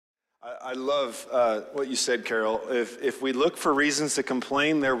I love what you said, Carol. If we look for reasons to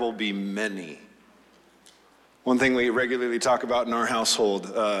complain, there will be many. One thing we regularly talk about in our household,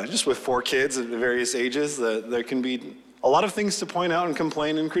 just with 4 kids at various ages, that there can be a lot of things to point out and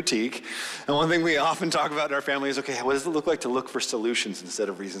complain and critique. And one thing we often talk about in our family is, okay, what does it look like to look for solutions instead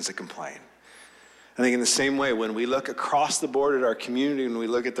of reasons to complain? I think in the same way, when we look across the board at our community, when we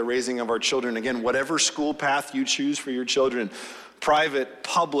look at the raising of our children, again, whatever school path you choose for your children, private,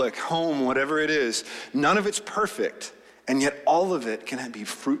 public, home, whatever it is, none of it's perfect, and yet all of it can be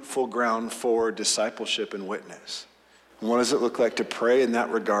fruitful ground for discipleship and witness. And what does it look like to pray in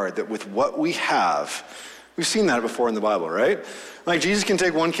that regard, that with what we have, we've seen that before in the Bible, right? Like Jesus can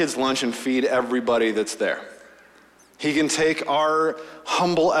take one kid's lunch and feed everybody that's there. He can take our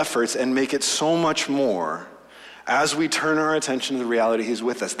humble efforts and make it so much more as we turn our attention to the reality he's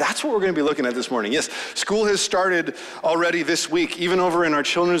with us. That's what we're going to be looking at this morning. Yes, school has started already this week. Even over in our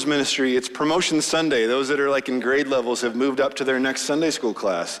children's ministry, it's Promotion Sunday. Those that are like in grade levels have moved up to their next Sunday school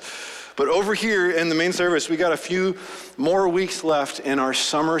class. But over here in the main service, we got a few more weeks left in our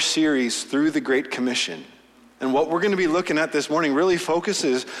summer series through the Great Commission. And what we're going to be looking at this morning really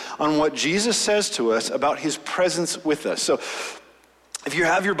focuses on what Jesus says to us about his presence with us. So if you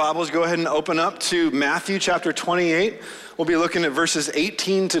have your Bibles, go ahead and open up to Matthew chapter 28. We'll be looking at verses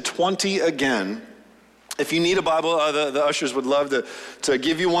 18 to 20 again. If you need a Bible, the ushers would love to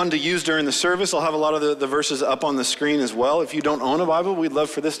give you one to use during the service. I'll have a lot of the verses up on the screen as well. If you don't own a Bible, we'd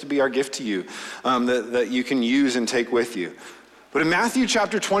love for this to be our gift to you, that you can use and take with you. But in Matthew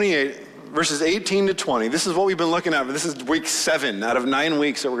chapter 28, verses 18 to 20, this is what we've been looking at. This is week 7 out of 9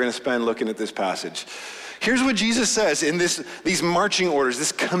 weeks that we're going to spend looking at this passage. Here's what Jesus says in these marching orders,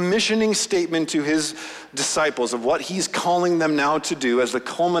 this commissioning statement to his disciples of what he's calling them now to do as the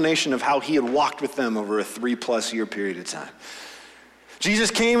culmination of how he had walked with them over a 3+ year period of time.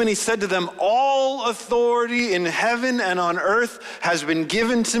 Jesus came and he said to them, "All authority in heaven and on earth has been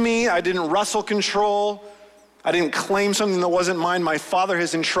given to me. I didn't wrestle control. I didn't claim something that wasn't mine. My Father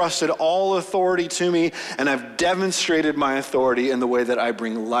has entrusted all authority to me, and I've demonstrated my authority in the way that I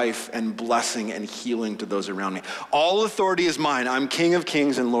bring life and blessing and healing to those around me. All authority is mine. I'm King of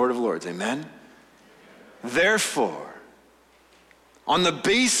kings and Lord of lords." Amen? Therefore, on the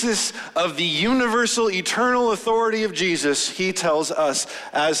basis of the universal, eternal authority of Jesus, he tells us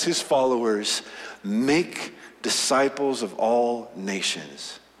as his followers, make disciples of all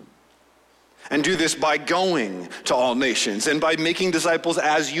nations. And do this by going to all nations and by making disciples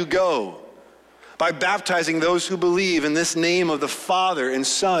as you go, by baptizing those who believe in this name of the Father and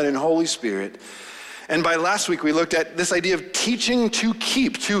Son and Holy Spirit. And by last week, we looked at this idea of teaching to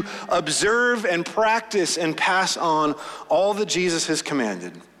keep, to observe and practice and pass on all that Jesus has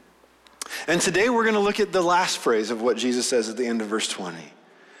commanded. And today we're going to look at the last phrase of what Jesus says at the end of verse 20.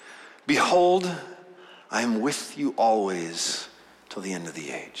 Behold, I am with you always till the end of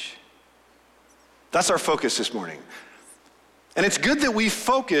the age. That's our focus this morning. And it's good that we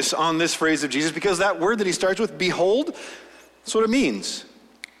focus on this phrase of Jesus because that word that he starts with, behold, that's what it means.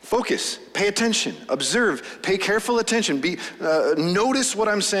 Focus, pay attention, observe, pay careful attention, notice what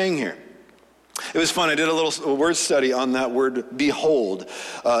I'm saying here. It was fun. I did a little word study on that word behold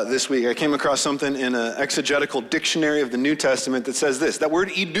this week. I came across something in an exegetical dictionary of the New Testament that says this. That word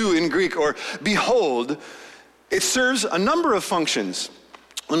idou in Greek, or behold, it serves a number of functions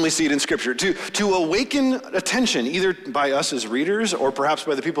when we see it in Scripture, to awaken attention, either by us as readers or perhaps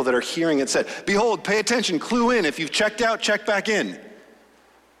by the people that are hearing it said. Behold, pay attention, clue in. If you've checked out, check back in.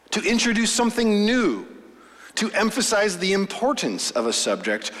 To introduce something new, to emphasize the importance of a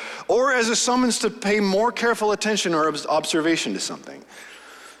subject, or as a summons to pay more careful attention or observation to something.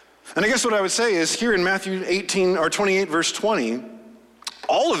 And I guess what I would say is here in Matthew 18 or 28 verse 20,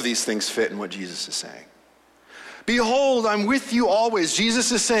 all of these things fit in what Jesus is saying. Behold, I'm with you always.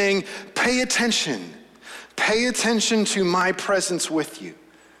 Jesus is saying, pay attention. Pay attention to my presence with you.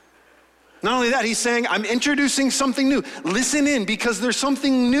 Not only that, he's saying, I'm introducing something new. Listen in, because there's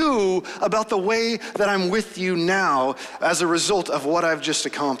something new about the way that I'm with you now as a result of what I've just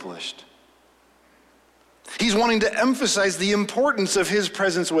accomplished. He's wanting to emphasize the importance of his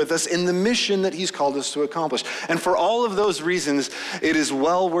presence with us in the mission that he's called us to accomplish. And for all of those reasons, it is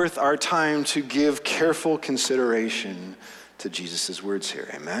well worth our time to give careful consideration to Jesus' words here.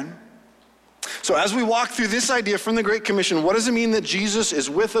 Amen? So as we walk through this idea from the Great Commission, what does it mean that Jesus is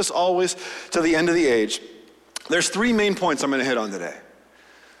with us always to the end of the age? There's 3 main points I'm going to hit on today.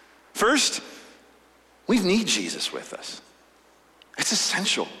 First, we need Jesus with us. It's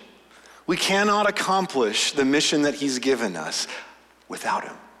essential. We cannot accomplish the mission that he's given us without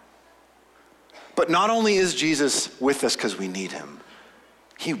him. But not only is Jesus with us because we need him,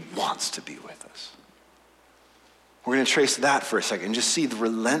 He wants to be with us. We're going to trace that for a second and just see the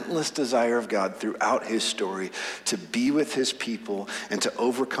relentless desire of God throughout his story to be with his people and to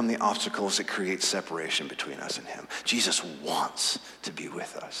overcome the obstacles that create separation between us and him. Jesus wants to be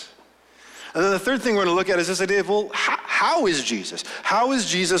with us. And then the third thing we're going to look at is this idea of, well, how is Jesus? How is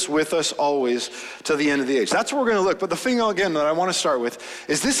Jesus with us always to the end of the age? That's where we're going to look. But the thing, again, that I want to start with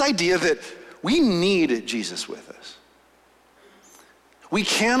is this idea that we need Jesus with us. We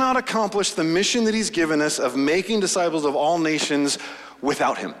cannot accomplish the mission that he's given us of making disciples of all nations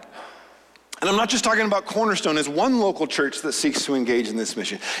without him. And I'm not just talking about Cornerstone as one local church that seeks to engage in this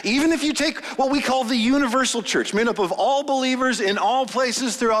mission. Even if you take what we call the universal church, made up of all believers in all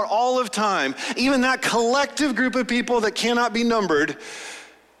places throughout all of time, even that collective group of people that cannot be numbered,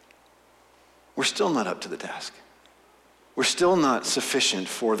 we're still not up to the task. We're still not sufficient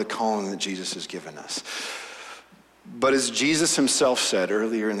for the calling that Jesus has given us. But as Jesus himself said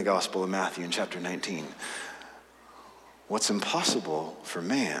earlier in the Gospel of Matthew in chapter 19, what's impossible for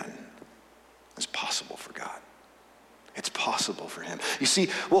man is possible for God. It's possible for him. You see,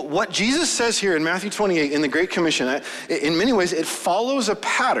 what Jesus says here in Matthew 28 in the Great Commission, in many ways, it follows a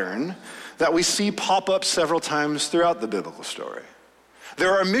pattern that we see pop up several times throughout the biblical story.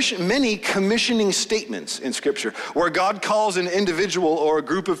 There are many commissioning statements in Scripture where God calls an individual or a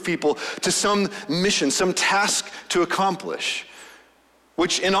group of people to some mission, some task to accomplish,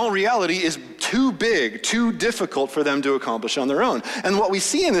 which in all reality is too big, too difficult for them to accomplish on their own. And what we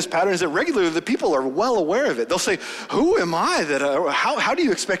see in this pattern is that regularly the people are well aware of it. They'll say, who am I how do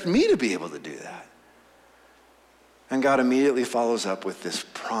you expect me to be able to do that? And God immediately follows up with this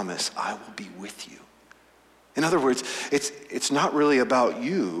promise, I will be with you. In other words, it's not really about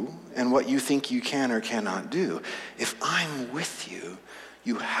you and what you think you can or cannot do. If I'm with you,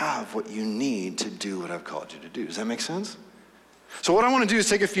 you have what you need to do what I've called you to do. Does that make sense? So what I want to do is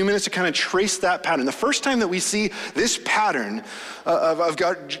take a few minutes to kind of trace that pattern. The first time that we see this pattern of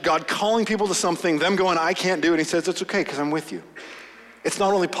God calling people to something, them going, I can't do it, he says, it's okay because I'm with you. It's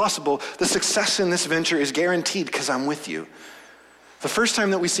not only possible, the success in this venture is guaranteed because I'm with you. The first time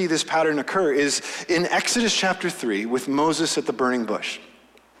that we see this pattern occur is in Exodus chapter 3 with Moses at the burning bush.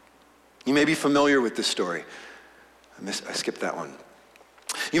 You may be familiar with this story. I skipped that one.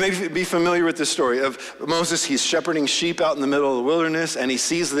 You may be familiar with this story of Moses. He's shepherding sheep out in the middle of the wilderness, and he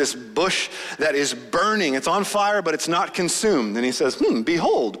sees this bush that is burning. It's on fire, but it's not consumed. And he says,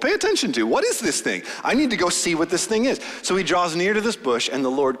 behold, pay attention to, what is this thing? I need to go see what this thing is. So he draws near to this bush, and the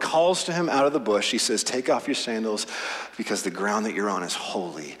Lord calls to him out of the bush. He says, take off your sandals, because the ground that you're on is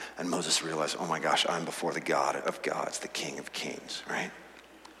holy. And Moses realized, oh my gosh, I'm before the God of gods, the King of kings, right?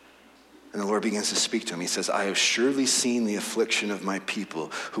 And the Lord begins to speak to him. He says, I have surely seen the affliction of my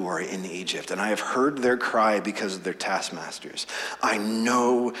people who are in Egypt, and I have heard their cry because of their taskmasters. I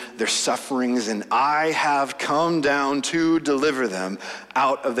know their sufferings, and I have come down to deliver them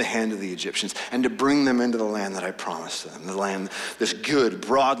out of the hand of the Egyptians and to bring them into the land that I promised them, the land, this good,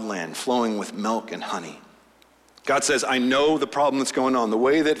 broad land flowing with milk and honey. God says, I know the problem that's going on, the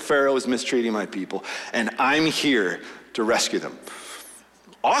way that Pharaoh is mistreating my people, and I'm here to rescue them.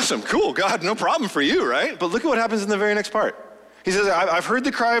 Awesome, cool, God, no problem for you, right? But look at what happens in the very next part. He says, I've heard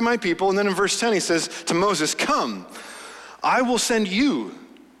the cry of my people. And then in verse 10, he says to Moses, come, I will send you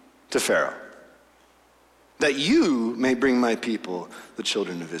to Pharaoh, that you may bring my people, the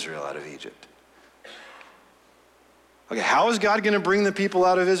children of Israel, out of Egypt. Okay, how is God going to bring the people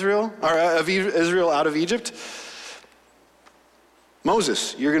out of Israel, or of Israel out of Egypt?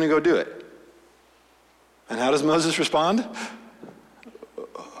 Moses, you're going to go do it. And how does Moses respond?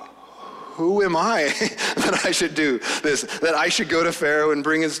 Who am I that I should do this, that I should go to Pharaoh and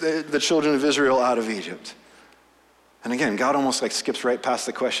bring the children of Israel out of Egypt? And again, God almost like skips right past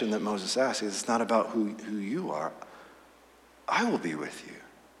the question that Moses asked. It's not about who you are. I will be with you.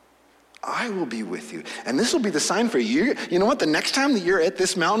 I will be with you. And this will be the sign for you. You know what? The next time that you're at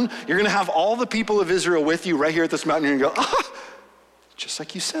this mountain, you're going to have all the people of Israel with you right here at this mountain. You're going to go, just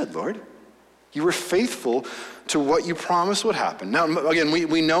like you said, Lord. You were faithful to what you promised would happen. Now, again,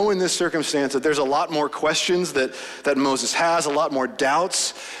 we know in this circumstance that there's a lot more questions that Moses has, a lot more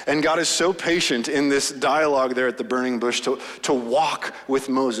doubts, and God is so patient in this dialogue there at the burning bush to walk with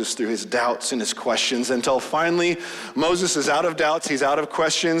Moses through his doubts and his questions until finally Moses is out of doubts, he's out of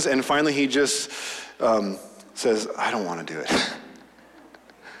questions, and finally he just says, I don't want to do it.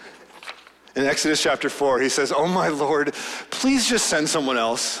 In Exodus chapter 4, he says, oh my Lord, please just send someone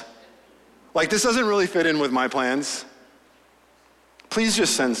else. Like, this doesn't really fit in with my plans. Please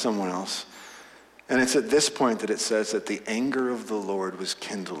just send someone else. And it's at this point that it says that the anger of the Lord was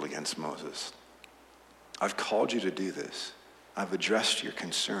kindled against Moses. I've called you to do this. I've addressed your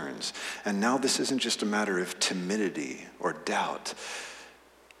concerns. And now this isn't just a matter of timidity or doubt.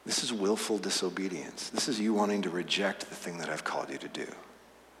 This is willful disobedience. This is you wanting to reject the thing that I've called you to do.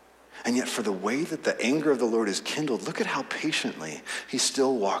 And yet for the way that the anger of the Lord is kindled, look at how patiently he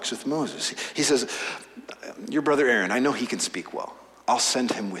still walks with Moses. He says, your brother Aaron, I know he can speak well. I'll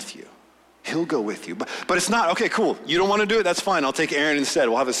send him with you. He'll go with you. But it's not, okay, cool. You don't want to do it? That's fine. I'll take Aaron instead.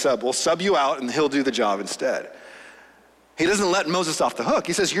 We'll have a sub. We'll sub you out and he'll do the job instead. He doesn't let Moses off the hook.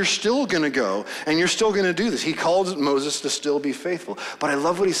 He says, you're still going to go and you're still going to do this. He calls Moses to still be faithful. But I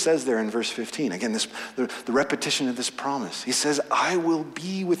love what he says there in verse 15. Again, the repetition of this promise. He says, I will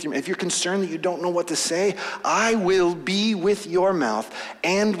be with you. If you're concerned that you don't know what to say, I will be with your mouth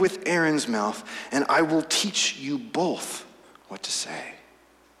and with Aaron's mouth, and I will teach you both what to say.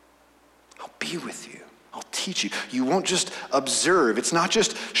 I'll be with you. I'll teach you. You won't just observe. It's not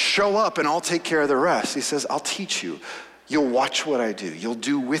just show up and I'll take care of the rest. He says, I'll teach you. You'll watch what I do. You'll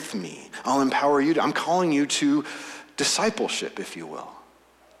do with me. I'll empower you. I'm calling you to discipleship, if you will.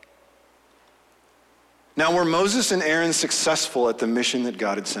 Now, were Moses and Aaron successful at the mission that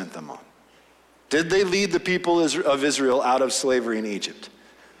God had sent them on? Did they lead the people of Israel out of slavery in Egypt?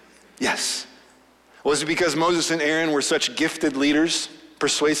 Yes. Was it because Moses and Aaron were such gifted leaders,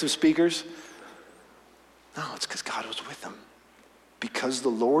 persuasive speakers? No, it's because God was with them. Because the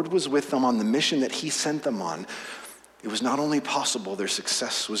Lord was with them on the mission that he sent them on, it was not only possible, their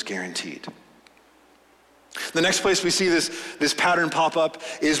success was guaranteed. The next place we see this pattern pop up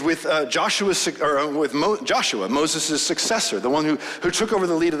is with Joshua, Moses' successor, the one who took over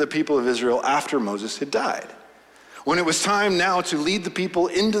the lead of the people of Israel after Moses had died. When it was time now to lead the people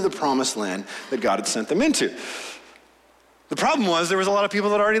into the promised land that God had sent them into. The problem was there was a lot of people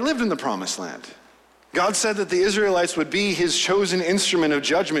that already lived in the promised land. God said that the Israelites would be his chosen instrument of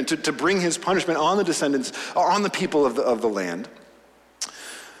judgment to bring his punishment on the descendants, or on the people of the land.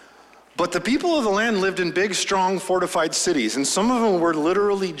 But the people of the land lived in big, strong, fortified cities, and some of them were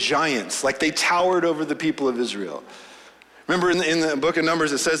literally giants, like they towered over the people of Israel. Remember in the book of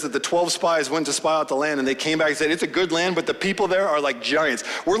Numbers, it says that the 12 spies went to spy out the land, and they came back and said, it's a good land, but the people there are like giants.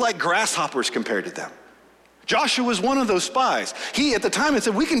 We're like grasshoppers compared to them. Joshua was one of those spies. He, at the time, had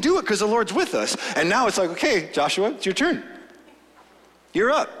said, we can do it because the Lord's with us. And now it's like, okay, Joshua, it's your turn.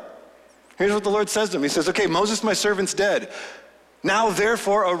 You're up. Here's what the Lord says to him. He says, okay, Moses, my servant's dead. Now,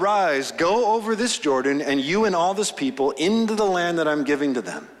 therefore, arise, go over this Jordan, and you and all this people into the land that I'm giving to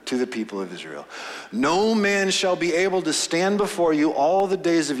them, to the people of Israel. No man shall be able to stand before you all the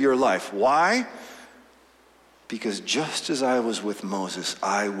days of your life. Why? Because just as I was with Moses,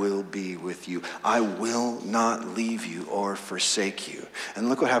 I will be with you. I will not leave you or forsake you. And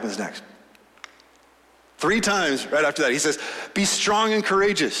look what happens next. 3 times right after that, he says, be strong and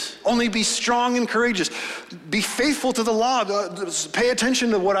courageous. Only be strong and courageous. Be faithful to the law. Pay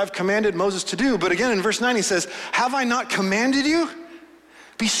attention to what I've commanded Moses to do. But again, in verse 9, he says, have I not commanded you?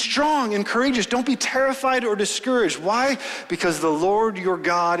 Be strong and courageous. Don't be terrified or discouraged. Why? Because the Lord your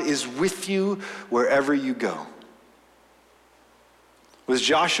God is with you wherever you go. Was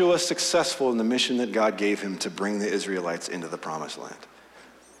Joshua successful in the mission that God gave him to bring the Israelites into the promised land?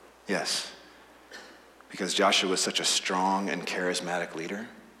 Yes. Because Joshua was such a strong and charismatic leader?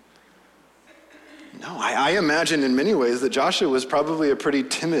 No, I imagine in many ways that Joshua was probably a pretty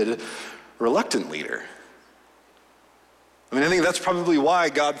timid, reluctant leader. I mean, I think that's probably why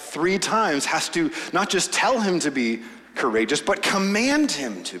God 3 times has to not just tell him to be courageous, but command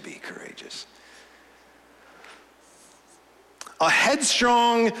him to be courageous. A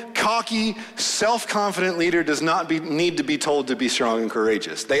headstrong, cocky, self-confident leader does not need to be told to be strong and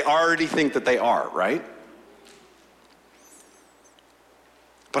courageous. They already think that they are, right?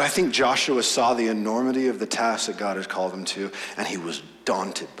 But I think Joshua saw the enormity of the task that God has called him to, and he was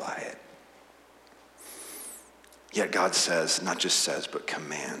daunted by it. Yet God says, not just says, but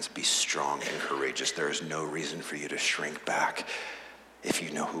commands, be strong and courageous. There is no reason for you to shrink back if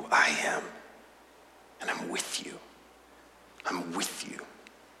you know who I am, and I'm with you. I'm with you.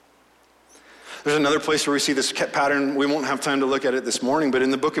 There's another place where we see this pattern. We won't have time to look at it this morning, but in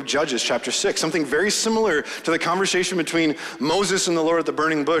the book of Judges, chapter 6, something very similar to the conversation between Moses and the Lord at the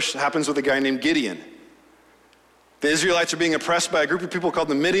burning bush happens with a guy named Gideon. The Israelites are being oppressed by a group of people called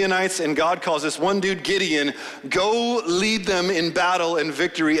the Midianites, and God calls this one dude, Gideon, go lead them in battle and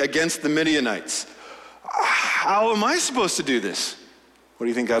victory against the Midianites. How am I supposed to do this? What do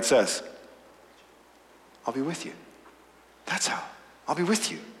you think God says? I'll be with you. That's how. I'll be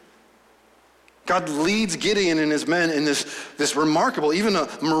with you. God leads Gideon and his men in this remarkable, even a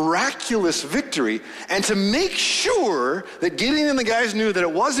miraculous victory. And to make sure that Gideon and the guys knew that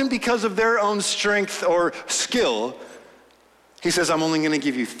it wasn't because of their own strength or skill, He says, I'm only going to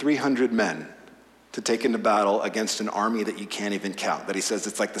give you 300 men to take into battle against an army that you can't even count. That he says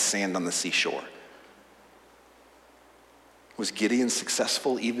it's like the sand on the seashore. Was Gideon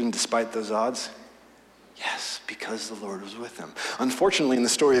successful even despite those odds? Yes, because the Lord was with him. Unfortunately, in the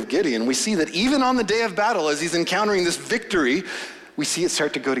story of Gideon, we see that even on the day of battle, as he's encountering this victory, we see it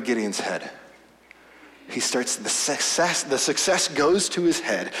start to go to Gideon's head. The success goes to his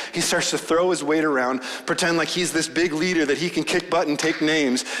head. He starts to throw his weight around, pretend like he's this big leader that he can kick butt and take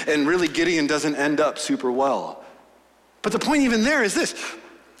names, and really Gideon doesn't end up super well. But the point even there is this.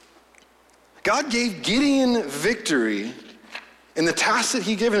 God gave Gideon victory in the task that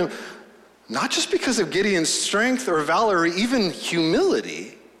he gave him, not just because of Gideon's strength or valor or even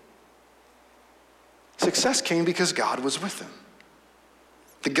humility. Success came because God was with him.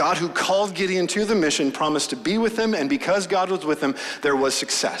 The God who called Gideon to the mission promised to be with him, and because God was with him, there was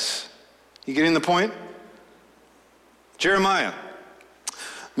success. You getting the point? Jeremiah.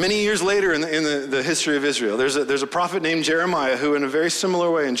 Many years later in the history of Israel, there's a prophet named Jeremiah who, in a very similar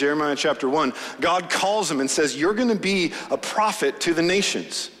way, in Jeremiah chapter 1, God calls him and says, you're going to be a prophet to the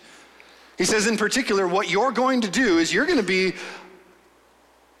nations. He says in particular, what you're going to do is you're going to be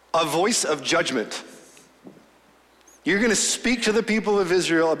a voice of judgment. You're going to speak to the people of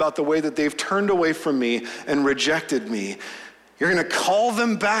Israel about the way that they've turned away from me and rejected me. You're going to call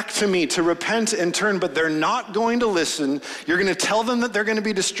them back to me to repent and turn, but they're not going to listen. You're going to tell them that they're going to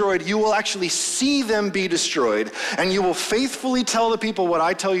be destroyed. You will actually see them be destroyed, and you will faithfully tell the people what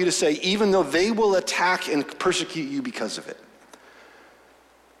I tell you to say, even though they will attack and persecute you because of it.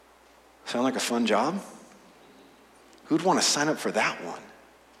 Sound like a fun job? Who'd want to sign up for that one?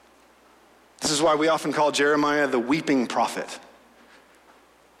 This is why we often call Jeremiah the weeping prophet.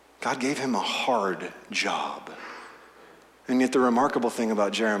 God gave him a hard job. And yet the remarkable thing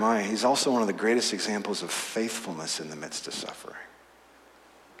about Jeremiah, he's also one of the greatest examples of faithfulness in the midst of suffering.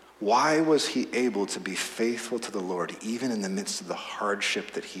 Why was he able to be faithful to the Lord even in the midst of the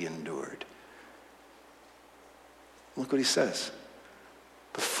hardship that he endured? Look what he says.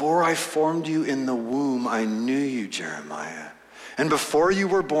 Before I formed you in the womb, I knew you, Jeremiah. And before you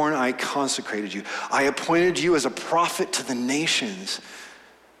were born, I consecrated you. I appointed you as a prophet to the nations.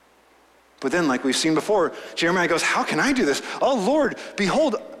 But then, like we've seen before, Jeremiah goes, how can I do this? Oh, Lord,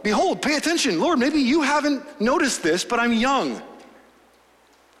 behold, pay attention. Lord, maybe you haven't noticed this, but I'm young.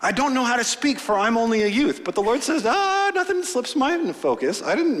 I don't know how to speak, for I'm only a youth. But the Lord says, nothing slips my focus.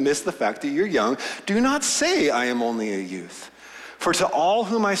 I didn't miss the fact that you're young. Do not say I am only a youth. For to all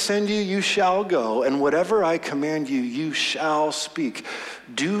whom I send you, you shall go, and whatever I command you, you shall speak.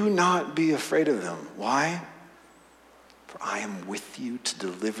 Do not be afraid of them. Why? For I am with you to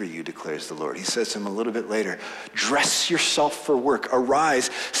deliver you, declares the Lord. He says to him a little bit later, dress yourself for work. Arise,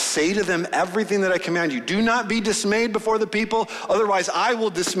 say to them everything that I command you. Do not be dismayed before the people, otherwise I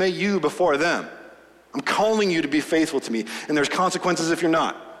will dismay you before them. I'm calling you to be faithful to me, and there's consequences if you're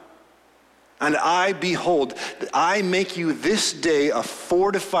not. And behold, I make you this day a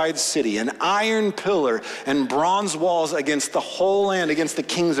fortified city, an iron pillar and bronze walls against the whole land, against the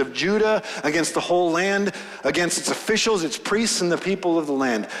kings of Judah, against the whole land, against its officials, its priests, and the people of the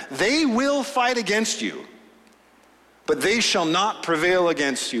land. They will fight against you, but they shall not prevail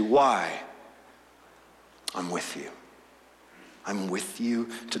against you. Why? I'm with you. I'm with you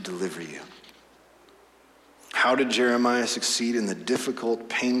to deliver you. How did Jeremiah succeed in the difficult,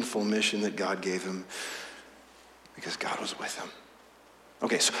 painful mission that God gave him? Because God was with him.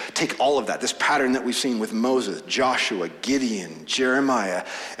 Okay, so take all of that, this pattern that we've seen with Moses, Joshua, Gideon, Jeremiah,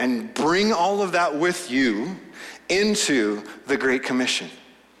 and bring all of that with you into the Great Commission.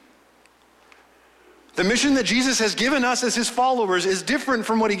 The mission that Jesus has given us as his followers is different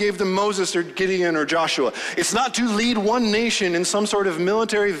from what he gave to Moses or Gideon or Joshua. It's not to lead one nation in some sort of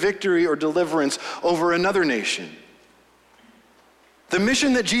military victory or deliverance over another nation. The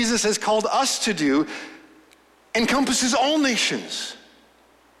mission that Jesus has called us to do encompasses all nations.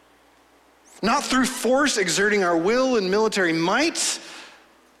 Not through force exerting our will and military might,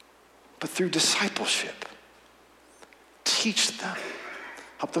 but through discipleship. Teach them.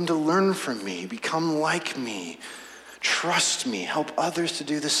 Help them to learn from me, become like me, trust me, help others to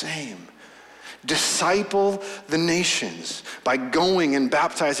do the same. Disciple the nations by going and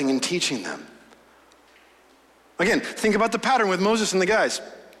baptizing and teaching them. Again, think about the pattern with Moses and the guys.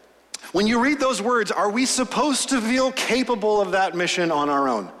 When you read those words, are we supposed to feel capable of that mission on our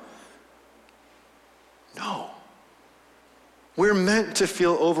own? No. We're meant to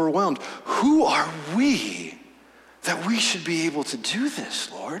feel overwhelmed. Who are we that we should be able to do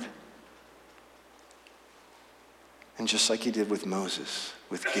this, Lord? And just like he did with Moses,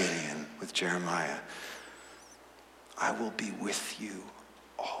 with Gideon, with Jeremiah, I will be with you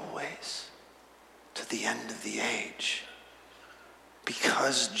always to the end of the age.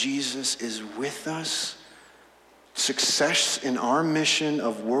 Because Jesus is with us, success in our mission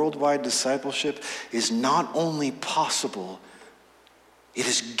of worldwide discipleship is not only possible, it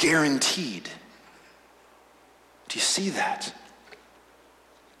is guaranteed. Do you see that?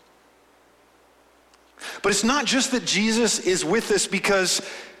 But it's not just that Jesus is with us because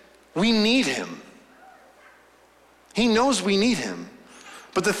we need him. He knows we need him.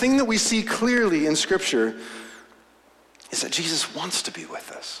 But the thing that we see clearly in Scripture is that Jesus wants to be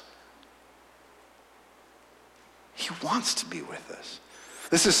with us. He wants to be with us.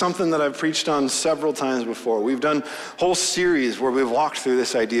 This is something that I've preached on several times before. We've done whole series where we've walked through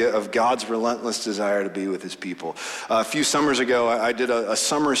this idea of God's relentless desire to be with his people. A few summers ago, I did a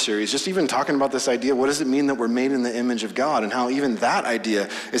summer series, just even talking about this idea, what does it mean that we're made in the image of God, and how even that idea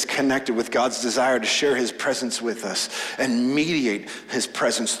is connected with God's desire to share his presence with us and mediate his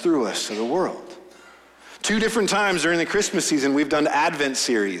presence through us to the world. 2 different times during the Christmas season, we've done Advent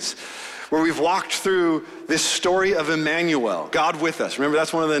series, where we've walked through this story of Emmanuel, God with us. Remember,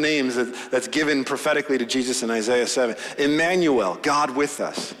 that's one of the names that's given prophetically to Jesus in Isaiah 7. Emmanuel, God with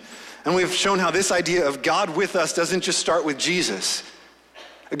us. And we've shown how this idea of God with us doesn't just start with Jesus.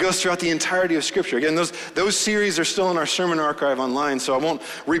 It goes throughout the entirety of Scripture. Again, those series are still in our sermon archive online, so I won't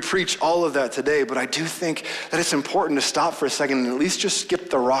re-preach all of that today, but I do think that it's important to stop for a second and at least just skip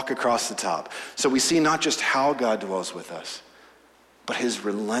the rock across the top, so we see not just how God dwells with us, but his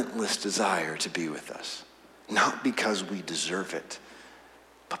relentless desire to be with us. Not because we deserve it,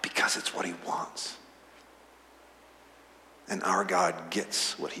 but because it's what he wants. And our God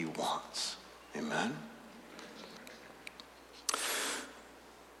gets what he wants. Amen?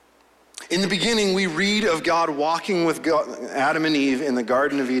 In the beginning, we read of God walking with Adam and Eve in the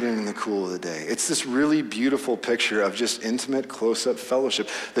Garden of Eden in the cool of the day. It's this really beautiful picture of just intimate, close-up fellowship,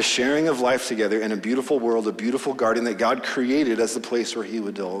 the sharing of life together in a beautiful world, a beautiful garden that God created as the place where he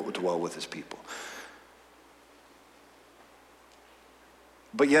would dwell with his people.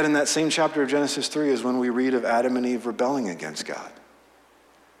 But yet in that same chapter of Genesis 3 is when we read of Adam and Eve rebelling against God,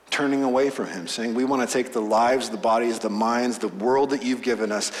 turning away from him, saying, we want to take the lives, the bodies, the minds, the world that you've given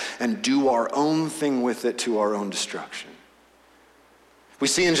us and do our own thing with it to our own destruction. We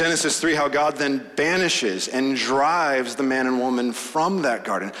see in Genesis 3 how God then banishes and drives the man and woman from that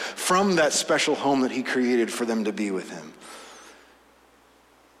garden, from that special home that he created for them to be with him.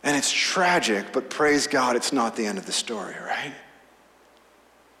 And it's tragic, but praise God, it's not the end of the story, right?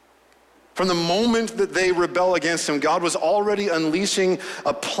 From the moment that they rebel against him, God was already unleashing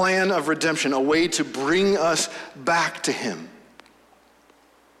a plan of redemption, a way to bring us back to him.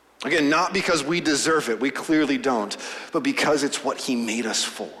 Again, not because we deserve it, we clearly don't, but because it's what he made us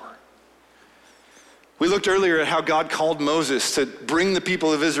for. We looked earlier at how God called Moses to bring the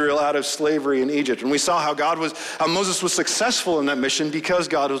people of Israel out of slavery in Egypt, and we saw how Moses was successful in that mission because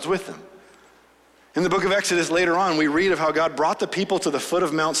God was with him. In the book of Exodus later on, we read of how God brought the people to the foot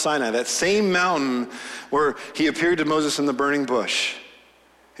of Mount Sinai, that same mountain where he appeared to Moses in the burning bush.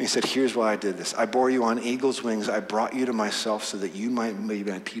 And he said, here's why I did this. I bore you on eagle's wings. I brought you to myself so that you might be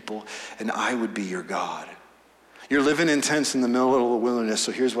my people and I would be your God. You're living in tents in the middle of the wilderness,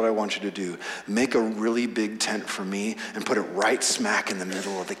 so here's what I want you to do. Make a really big tent for me and put it right smack in the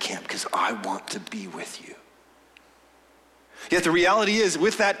middle of the camp because I want to be with you. Yet the reality is,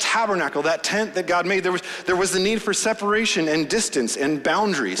 with that tabernacle, that tent that God made, there was the need for separation and distance and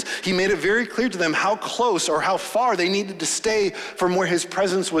boundaries. He made it very clear to them how close or how far they needed to stay from where his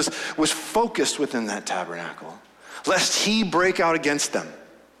presence was focused within that tabernacle, lest he break out against them.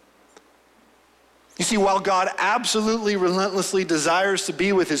 You see, while God absolutely relentlessly desires to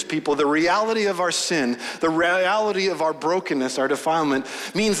be with his people, the reality of our sin, the reality of our brokenness, our defilement,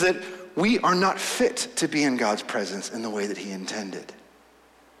 means that we are not fit to be in God's presence in the way that he intended.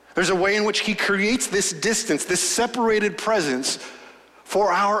 There's a way in which he creates this distance, this separated presence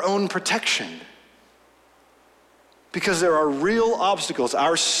for our own protection. Because there are real obstacles.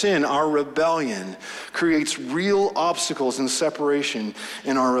 Our sin, our rebellion creates real obstacles and separation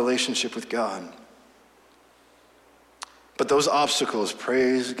in our relationship with God. But those obstacles,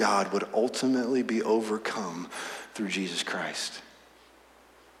 praise God, would ultimately be overcome through Jesus Christ.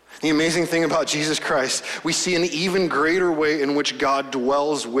 The amazing thing about Jesus Christ, we see an even greater way in which God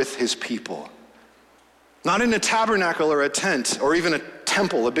dwells with his people. Not in a tabernacle or a tent or even a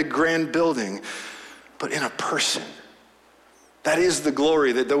temple, a big grand building, but in a person. That is the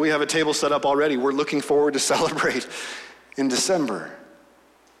glory that though we have a table set up already, we're looking forward to celebrate in December.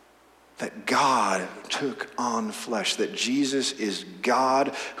 that God took on flesh, that Jesus is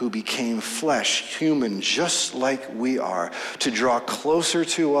God who became flesh, human, just like we are, to draw closer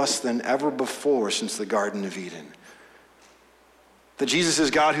to us than ever before since the Garden of Eden. That Jesus is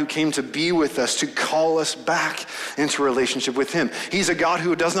God who came to be with us, to call us back into relationship with him. He's a God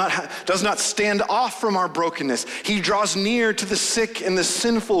who does not stand off from our brokenness. He draws near to the sick and the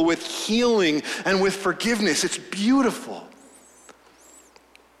sinful with healing and with forgiveness. It's beautiful.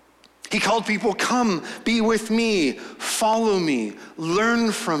 He called people, come, be with me, follow me,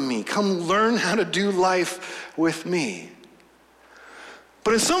 learn from me. Come learn how to do life with me.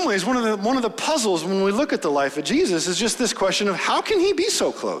 But in some ways, one of the puzzles when we look at the life of Jesus is just this question of how can he be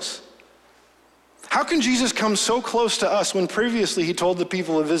so close? How can Jesus come so close to us when previously he told the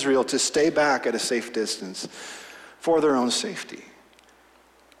people of Israel to stay back at a safe distance for their own safety?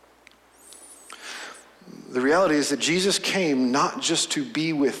 The reality is that Jesus came not just to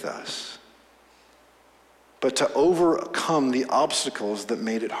be with us, but to overcome the obstacles that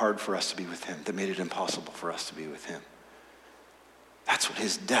made it hard for us to be with him, that made it impossible for us to be with him. That's what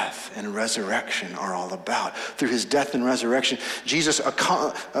his death and resurrection are all about. Through his death and resurrection, Jesus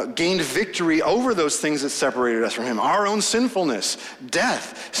gained victory over those things that separated us from him. Our own sinfulness,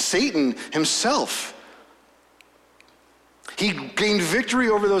 death, Satan himself. He gained victory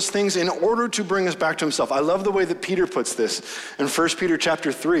over those things in order to bring us back to himself. I love the way that Peter puts this in 1 Peter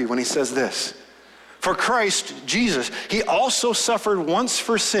chapter 3 when he says this. For Christ, Jesus, he also suffered once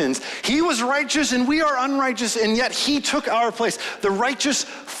for sins. He was righteous and we are unrighteous, and yet he took our place. The righteous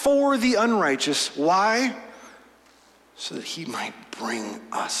for the unrighteous. Why? So that he might bring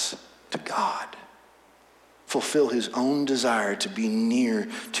us to God. Fulfill his own desire to be near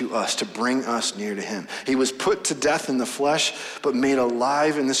to us, to bring us near to him. He was put to death in the flesh, but made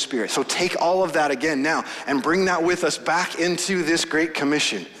alive in the spirit. So take all of that again now and bring that with us back into this great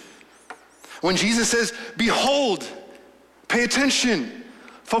commission. When Jesus says, behold, pay attention,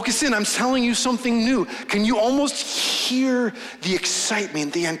 focus in, I'm telling you something new. Can you almost hear the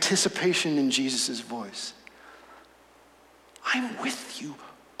excitement, the anticipation in Jesus' voice? I'm with you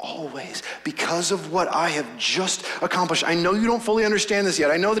always because of what I have just accomplished. I know you don't fully understand this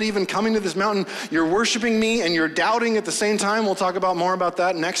yet. I know that even coming to this mountain, you're worshiping me and you're doubting at the same time. We'll talk about more about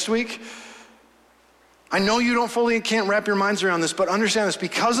that next week. I know you can't wrap your minds around this, but understand this.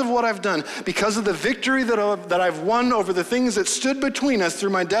 Because of what I've done, because of the victory that I've won over the things that stood between us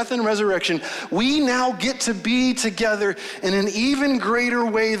through my death and resurrection, we now get to be together in an even greater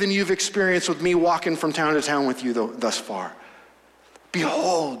way than you've experienced with me walking from town to town with you thus far.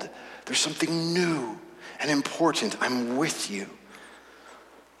 Behold, there's something new and important. I'm with you.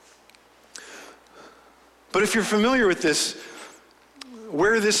 But if you're familiar with this,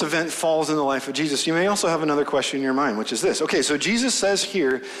 where this event falls in the life of Jesus, you may also have another question in your mind, which is this. Okay, so Jesus says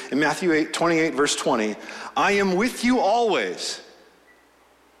here in Matthew 28, verse 20, I am with you always.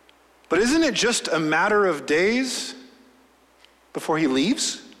 But isn't it just a matter of days before he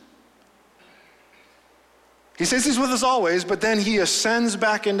leaves? He says he's with us always, but then he ascends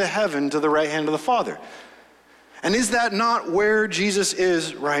back into heaven to the right hand of the Father. And is that not where Jesus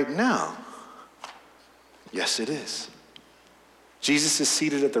is right now? Yes, it is. Jesus is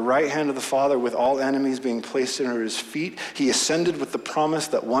seated at the right hand of the Father with all enemies being placed under his feet. He ascended with the promise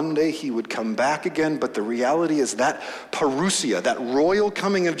that one day he would come back again, but the reality is that parousia, that royal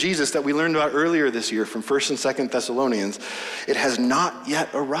coming of Jesus that we learned about earlier this year from 1 and 2 Thessalonians, it has not yet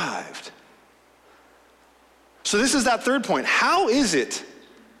arrived. So this is that third point. How is it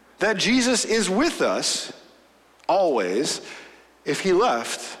that Jesus is with us always if he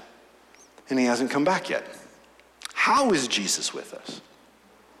left and he hasn't come back yet? How is Jesus with us?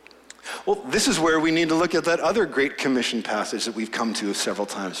 Well, this is where we need to look at that other Great Commission passage that we've come to several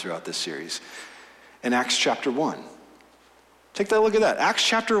times throughout this series in Acts chapter 1. Take that look at that. Acts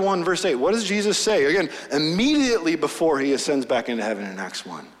chapter 1, verse 8. What does Jesus say? Again, immediately before he ascends back into heaven in Acts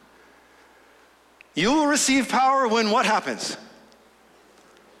 1. You will receive power when what happens?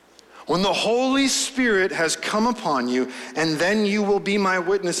 When the Holy Spirit has come upon you, and then you will be my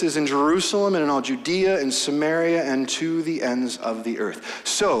witnesses in Jerusalem and in all Judea and Samaria and to the ends of the earth.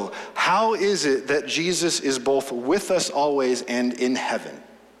 So, how is it that Jesus is both with us always and in heaven?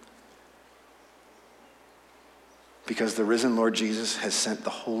 Because the risen Lord Jesus has sent the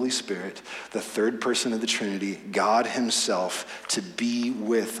Holy Spirit, the third person of the Trinity, God himself, to be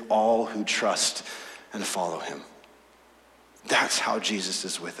with all who trust and follow him. That's how Jesus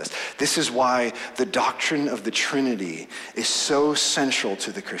is with us. This is why the doctrine of the Trinity is so central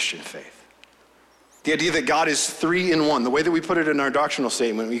to the Christian faith. The idea that God is three in one, the way that we put it in our doctrinal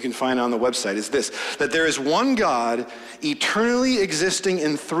statement, you can find on the website, is this: that there is one God eternally existing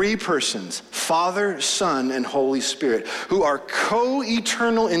in three persons, Father, Son, and Holy Spirit, who are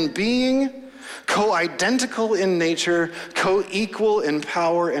co-eternal in being, co-identical in nature, co-equal in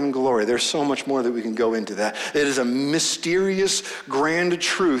power and glory. There's so much more that we can go into that. It is a mysterious, grand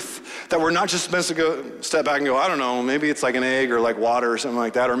truth that we're not just supposed to go step back and go, I don't know, maybe it's like an egg or like water or something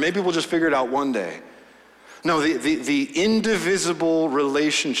like that, or maybe we'll just figure it out one day. No, the indivisible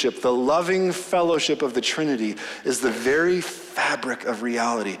relationship, the loving fellowship of the Trinity is the very fabric of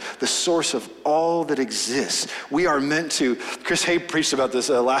reality, the source of all that exists. We are meant to, Chris Hay preached about this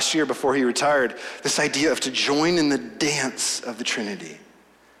last year before he retired, this idea of to join in the dance of the Trinity,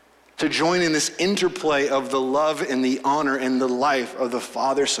 to join in this interplay of the love and the honor and the life of the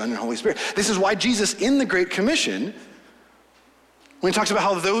Father, Son, and Holy Spirit. This is why Jesus in the Great Commission, when he talks about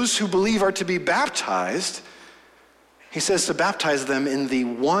how those who believe are to be baptized, he says to baptize them in the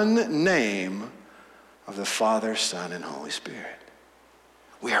one name of the Father, Son, and Holy Spirit.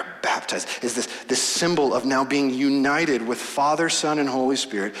 We are baptized. Is this symbol of now being united with Father, Son, and Holy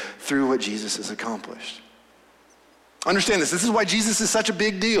Spirit through what Jesus has accomplished. Understand this. This is why Jesus is such a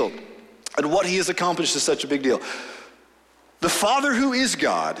big deal, and what he has accomplished is such a big deal. The Father, who is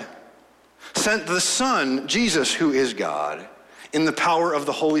God, sent the Son, Jesus, who is God, in the power of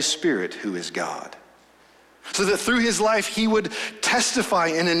the Holy Spirit, who is God. So that through his life, he would testify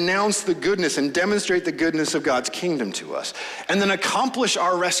and announce the goodness and demonstrate the goodness of God's kingdom to us, and then accomplish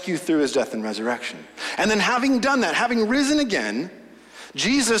our rescue through his death and resurrection. And then having done that, having risen again,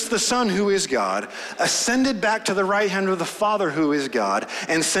 Jesus, the Son who is God, ascended back to the right hand of the Father who is God,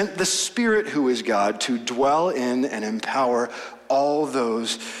 and sent the Spirit who is God to dwell in and empower all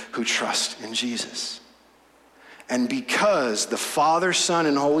those who trust in Jesus. And because the Father, Son,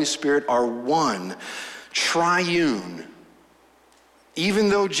 and Holy Spirit are one, triune, even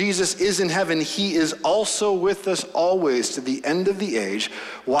though Jesus is in heaven, he is also with us always to the end of the age.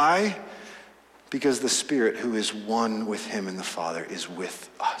 Why? Because the Spirit who is one with him and the Father is with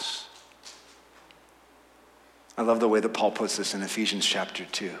us. I love the way that Paul puts this in Ephesians chapter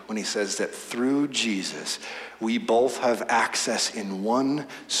 2, when he says that through Jesus, we both have access in one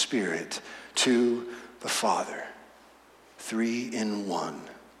Spirit to the Father. 3 in 1.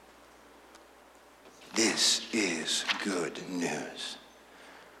 This is good news.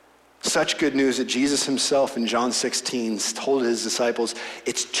 Such good news that Jesus himself in John 16 told his disciples,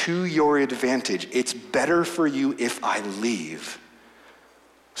 it's to your advantage. It's better for you if I leave,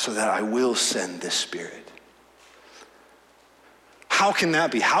 so that I will send this Spirit. How can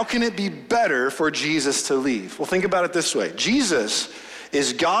that be? How can it be better for Jesus to leave? Well, think about it this way. Jesus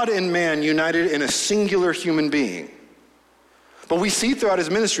is God and man united in a singular human being. But we see throughout his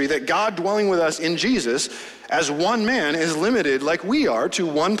ministry that God dwelling with us in Jesus as one man is limited, like we are, to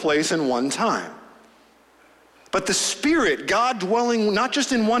one place and one time. But the Spirit, God dwelling not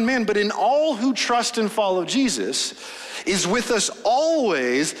just in one man, but in all who trust and follow Jesus, is with us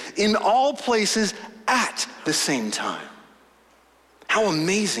always, in all places, at the same time. How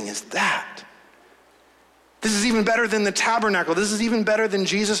amazing is that? This is even better than the tabernacle. This is even better than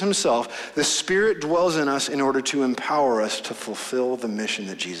Jesus himself. The Spirit dwells in us in order to empower us to fulfill the mission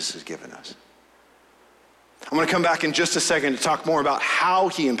that Jesus has given us. I'm going to come back in just a second to talk more about how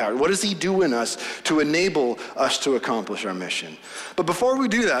he empowered. What does he do in us to enable us to accomplish our mission? But before we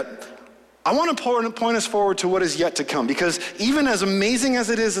do that, I want to point us forward to what is yet to come, because even as amazing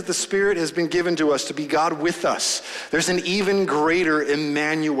as it is that the Spirit has been given to us to be God with us, there's an even greater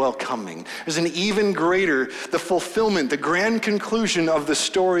Emmanuel coming. There's an even greater, the fulfillment, the grand conclusion of the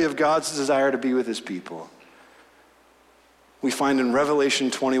story of God's desire to be with his people. We find in Revelation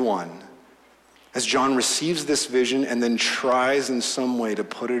 21, as John receives this vision and then tries in some way to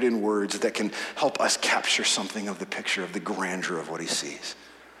put it in words that can help us capture something of the picture of the grandeur of what he sees.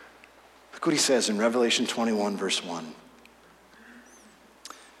 Look what he says in Revelation 21, verse 1.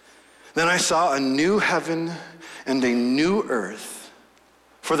 Then I saw a new heaven and a new earth,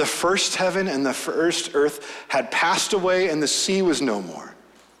 for the first heaven and the first earth had passed away and the sea was no more.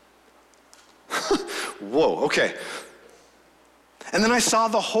 Whoa, okay. And then I saw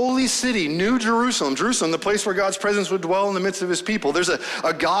the holy city, New Jerusalem, the place where God's presence would dwell in the midst of his people. There's a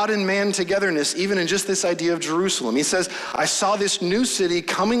God and man togetherness, even in just this idea of Jerusalem. He says, I saw this new city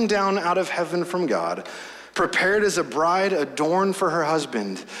coming down out of heaven from God, prepared as a bride adorned for her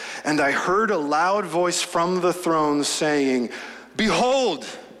husband. And I heard a loud voice from the throne saying, behold,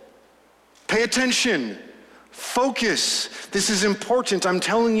 pay attention, focus. This is important. I'm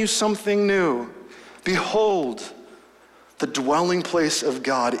telling you something new. Behold, the dwelling place of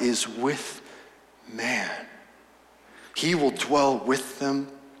God is with man. He will dwell with them,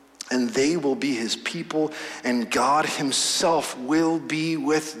 and they will be his people, and God himself will be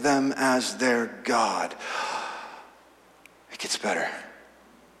with them as their God. It gets better.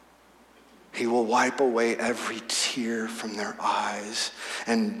 He will wipe away every tear from their eyes,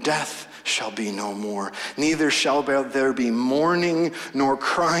 and death shall be no more. Neither shall there be mourning, nor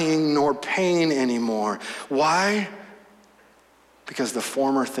crying, nor pain anymore. Why? Because the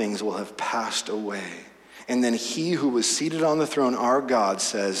former things will have passed away. And then he who was seated on the throne, our God,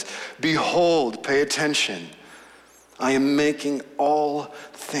 says, behold, pay attention, I am making all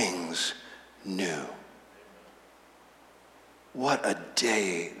things new. What a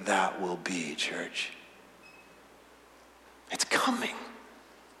day that will be, church. It's coming.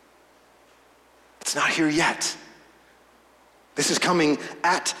 It's not here yet. This is coming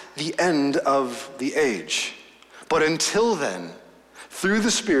at the end of the age. But until then, through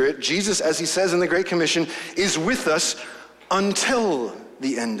the Spirit, Jesus, as he says in the Great Commission, is with us until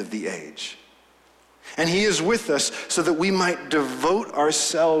the end of the age. And he is with us so that we might devote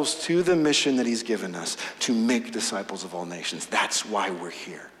ourselves to the mission that he's given us, to make disciples of all nations. That's why we're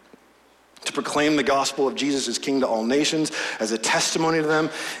here. To proclaim the gospel of Jesus as King to all nations, as a testimony to them.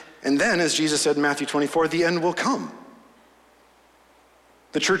 And then, as Jesus said in Matthew 24, the end will come.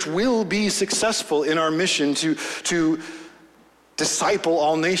 The church will be successful in our mission to disciple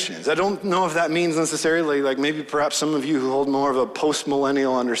all nations. I don't know if that means necessarily, like maybe perhaps some of you who hold more of a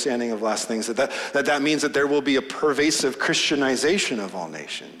post-millennial understanding of last things, that means that there will be a pervasive Christianization of all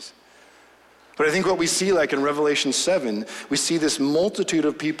nations. But I think what we see, like in Revelation 7, we see this multitude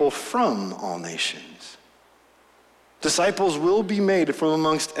of people from all nations. Disciples will be made from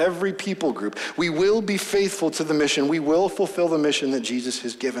amongst every people group. We will be faithful to the mission. We will fulfill the mission that Jesus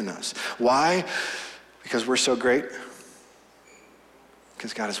has given us. Why? Because we're so great?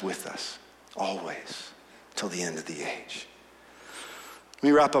 Because God is with us, always, till the end of the age. Let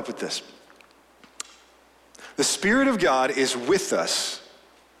me wrap up with this. The Spirit of God is with us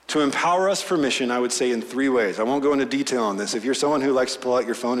to empower us for mission, I would say, in 3 ways. I won't go into detail on this. If you're someone who likes to pull out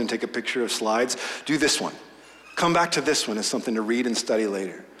your phone and take a picture of slides, do this one. Come back to this one as something to read and study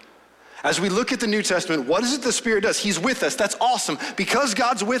later. As we look at the New Testament, what is it the Spirit does? He's with us. That's awesome. Because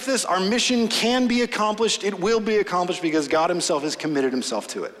God's with us, our mission can be accomplished. It will be accomplished because God himself has committed himself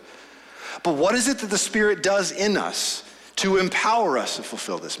to it. But what is it that the Spirit does in us to empower us to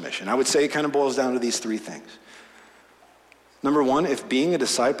fulfill this mission? I would say it kind of boils down to these 3 things. Number 1, if being a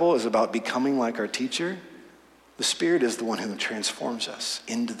disciple is about becoming like our teacher, the Spirit is the one who transforms us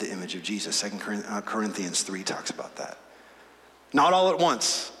into the image of Jesus. 2 Corinthians 3 talks about that. Not all at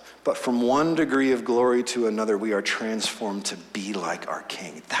once, but from one degree of glory to another, we are transformed to be like our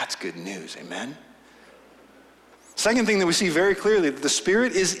King. That's good news, amen? Second thing that we see very clearly, that the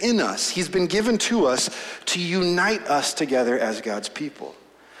Spirit is in us. He's been given to us to unite us together as God's people.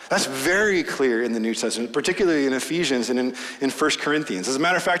 That's very clear in the New Testament, particularly in Ephesians and in 1 Corinthians. As a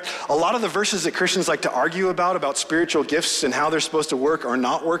matter of fact, a lot of the verses that Christians like to argue about spiritual gifts and how they're supposed to work or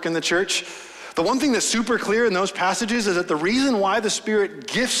not work in the church, the one thing that's super clear in those passages is that the reason why the Spirit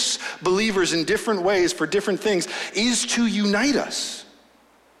gifts believers in different ways for different things is to unite us,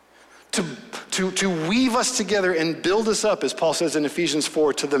 to weave us together and build us up, as Paul says in Ephesians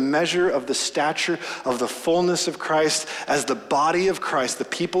 4, to the measure of the stature of the fullness of Christ, as the body of Christ, the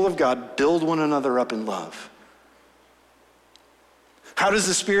people of God, build one another up in love. How does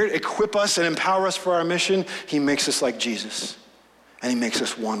the Spirit equip us and empower us for our mission? He makes us like Jesus, and he makes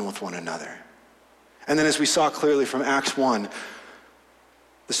us one with one another. And then as we saw clearly from Acts 1,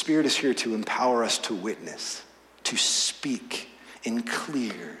 the Spirit is here to empower us to witness, to speak in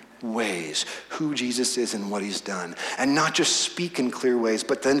clear ways who Jesus is and what he's done. And not just speak in clear ways,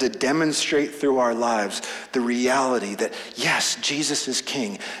 but then to demonstrate through our lives the reality that, yes, Jesus is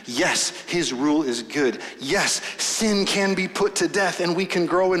King. Yes, his rule is good. Yes, sin can be put to death and we can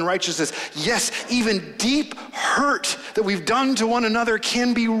grow in righteousness. Yes, even deep hurt that we've done to one another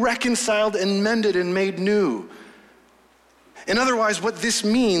can be reconciled and mended and made new. And otherwise, what this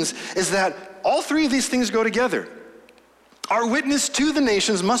means is that all 3 of these things go together. Our witness to the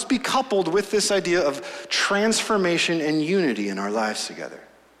nations must be coupled with this idea of transformation and unity in our lives together.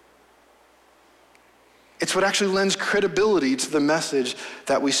 It's what actually lends credibility to the message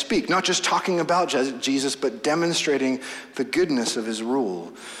that we speak. Not just talking about Jesus, but demonstrating the goodness of his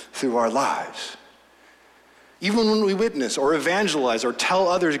rule through our lives. Even when we witness or evangelize or tell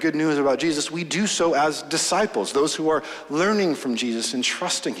others good news about Jesus, we do so as disciples, those who are learning from Jesus and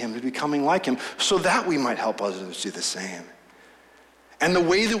trusting him, to becoming like him, so that we might help others do the same. And the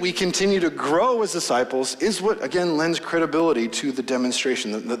way that we continue to grow as disciples is what, again, lends credibility to the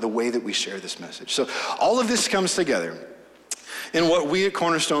demonstration, the way that we share this message. So all of this comes together in what we at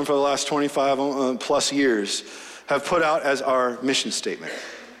Cornerstone for the last 25 plus years have put out as our mission statement.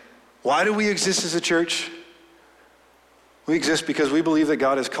 Why do we exist as a church? We exist because we believe that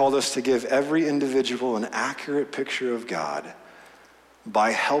God has called us to give every individual an accurate picture of God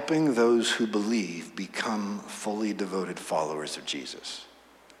by helping those who believe become fully devoted followers of Jesus.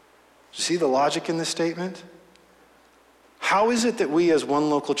 Do you see the logic in this statement? How is it that we as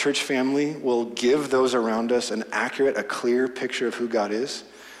one local church family will give those around us an accurate, a clear picture of who God is?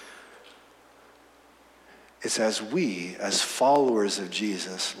 It's as we, as followers of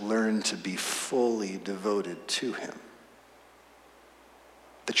Jesus, learn to be fully devoted to him.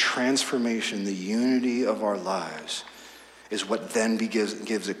 The transformation, the unity of our lives is what then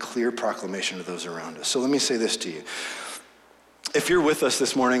gives a clear proclamation to those around us. So let me say this to you. If you're with us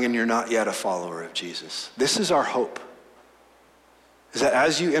this morning and you're not yet a follower of Jesus, this is our hope. Is that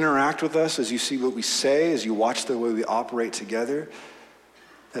as you interact with us, as you see what we say, as you watch the way we operate together,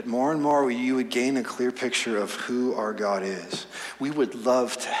 that more and more you would gain a clear picture of who our God is. We would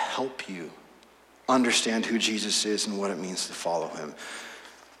love to help you understand who Jesus is and what it means to follow him.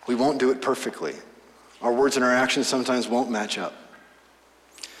 We won't do it perfectly. Our words and our actions sometimes won't match up.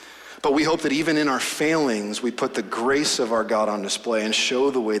 But we hope that even in our failings, we put the grace of our God on display and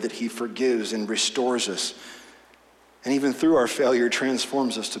show the way that he forgives and restores us. And even through our failure,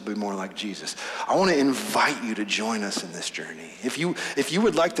 transforms us to be more like Jesus. I want to invite you to join us in this journey. If you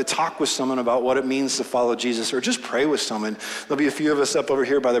would like to talk with someone about what it means to follow Jesus, or just pray with someone, there'll be a few of us up over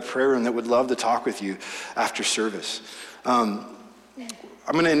here by the prayer room that would love to talk with you after service.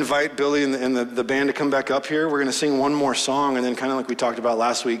 I'm going to invite Billy and the band to come back up here. We're going to sing one more song, and then kind of like we talked about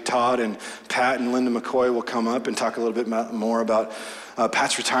last week, Todd and Pat and Linda McCoy will come up and talk a little bit more about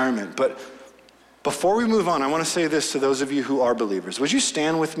Pat's retirement. But before we move on, I want to say this to those of you who are believers. Would you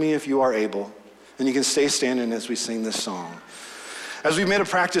stand with me if you are able? And you can stay standing as we sing this song. As we've made a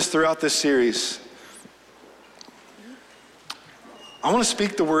practice throughout this series, I want to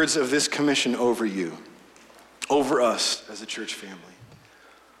speak the words of this commission over you, over us as a church family.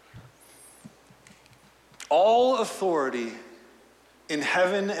 All authority in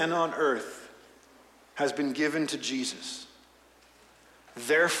heaven and on earth has been given to Jesus.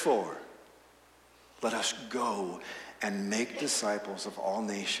 Therefore, let us go and make disciples of all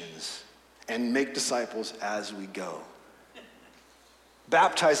nations and make disciples as we go,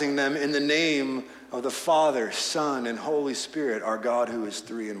 baptizing them in the name of the Father, Son, and Holy Spirit, our God who is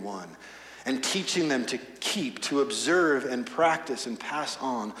three in one, and teaching them to keep, to observe, and practice, and pass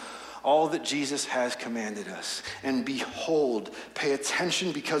on all that Jesus has commanded us. And behold, pay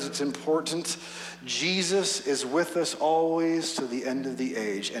attention because it's important. Jesus is with us always to the end of the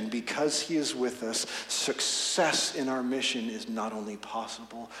age. And because he is with us, success in our mission is not only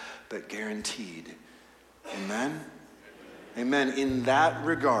possible, but guaranteed. Amen? Amen. In that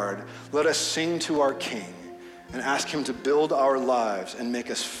regard, let us sing to our King and ask him to build our lives and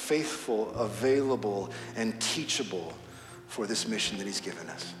make us faithful, available, and teachable for this mission that he's given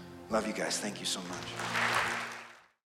us. Love you guys. Thank you so much.